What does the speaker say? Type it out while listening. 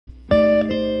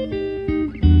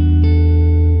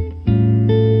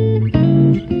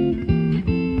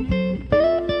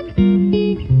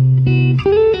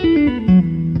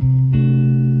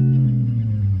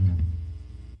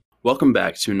Welcome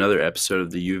back to another episode of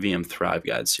the UVM Thrive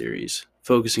Guide series,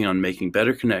 focusing on making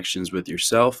better connections with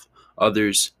yourself,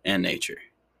 others, and nature.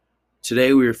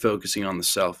 Today we are focusing on the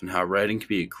self and how writing can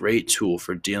be a great tool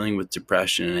for dealing with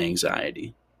depression and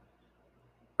anxiety.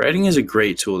 Writing is a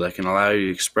great tool that can allow you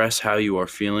to express how you are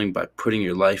feeling by putting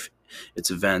your life, its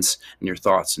events, and your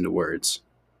thoughts into words.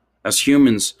 As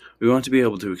humans, we want to be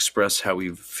able to express how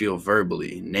we feel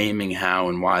verbally, naming how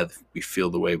and why we feel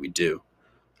the way we do.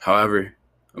 However,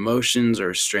 emotions are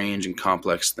a strange and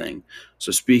complex thing,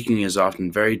 so speaking is often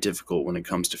very difficult when it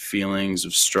comes to feelings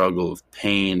of struggle, of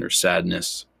pain, or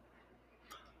sadness.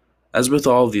 As with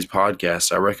all of these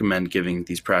podcasts, I recommend giving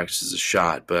these practices a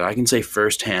shot, but I can say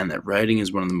firsthand that writing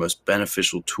is one of the most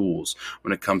beneficial tools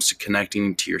when it comes to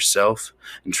connecting to yourself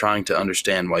and trying to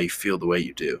understand why you feel the way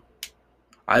you do.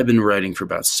 I've been writing for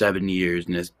about 7 years,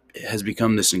 and it has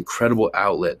become this incredible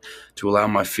outlet to allow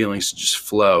my feelings to just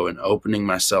flow and opening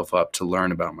myself up to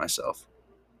learn about myself.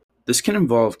 This can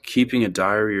involve keeping a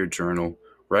diary or journal,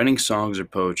 writing songs or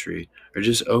poetry, or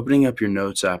just opening up your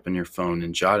notes app on your phone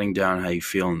and jotting down how you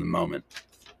feel in the moment.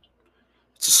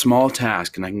 It's a small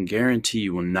task, and I can guarantee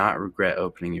you will not regret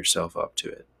opening yourself up to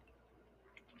it.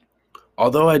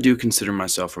 Although I do consider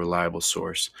myself a reliable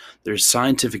source, there is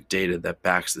scientific data that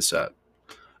backs this up.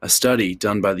 A study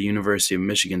done by the University of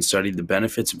Michigan studied the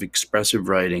benefits of expressive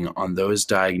writing on those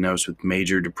diagnosed with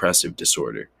major depressive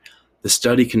disorder. The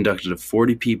study, conducted of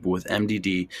 40 people with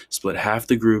MDD, split half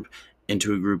the group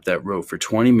into a group that wrote for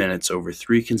 20 minutes over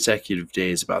 3 consecutive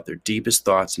days about their deepest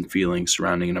thoughts and feelings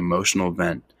surrounding an emotional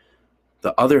event.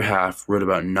 The other half wrote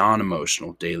about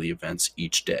non-emotional daily events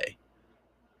each day.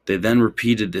 They then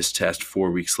repeated this test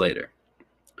 4 weeks later.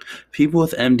 People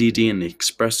with MDD in the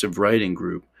expressive writing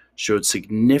group showed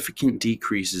significant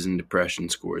decreases in depression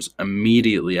scores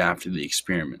immediately after the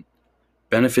experiment.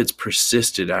 Benefits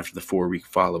persisted after the 4-week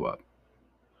follow-up.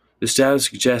 This data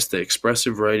suggests that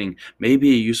expressive writing may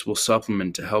be a useful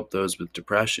supplement to help those with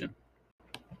depression.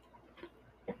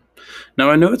 Now,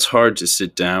 I know it's hard to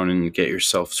sit down and get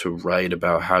yourself to write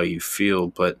about how you feel,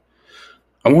 but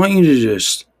I want you to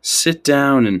just sit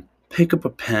down and pick up a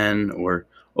pen or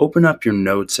open up your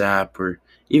notes app or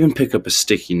even pick up a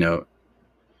sticky note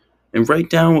and write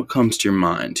down what comes to your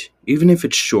mind, even if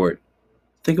it's short.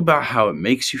 Think about how it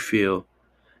makes you feel,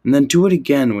 and then do it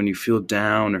again when you feel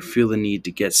down or feel the need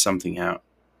to get something out.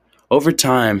 Over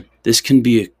time, this can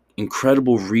be an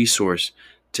incredible resource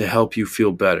to help you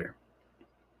feel better.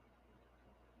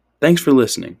 Thanks for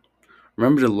listening.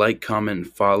 Remember to like, comment, and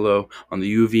follow on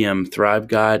the UVM Thrive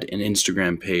Guide and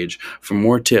Instagram page for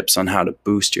more tips on how to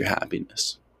boost your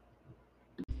happiness.